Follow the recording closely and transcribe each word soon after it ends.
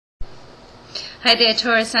Hi there,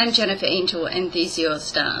 Taurus. I'm Jennifer Angel, and these are your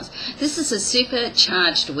stars. This is a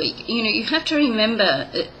supercharged week. You have to remember,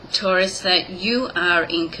 Taurus, that you are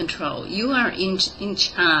in control. You are in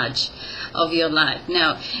charge of your life.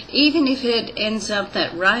 Now, even if it ends up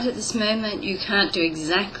that right at this moment you can't do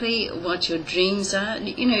exactly what your dreams are,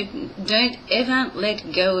 don't ever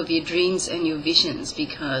let go of your dreams and your visions,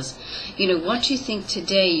 because, what you think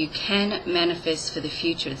today you can manifest for the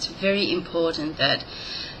future. It's very important that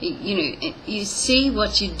you see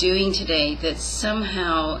what you're doing today, that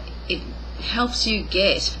somehow it helps you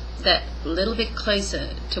get that little bit closer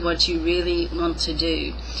to what you really want to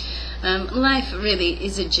do. Life really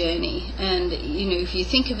is a journey, and if you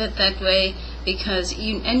think of it that way, because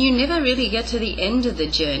you never really get to the end of the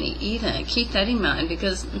journey either. Keep that in mind,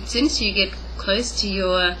 because since you get close to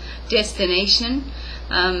your destination,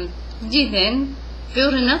 you then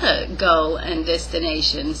build another goal and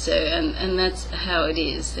destination. So and that's how it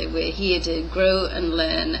is. That we're here to grow and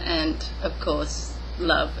learn, and of course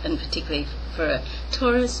love, and particularly for a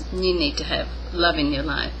Taurus, you need to have love in your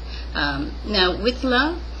life. Now with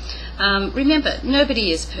love, remember,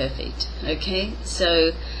 nobody is perfect, okay?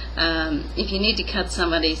 So if you need to cut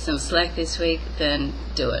somebody some slack this week, then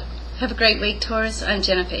do it. Have a great week, Taurus. I'm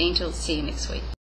Jennifer Angel. See you next week.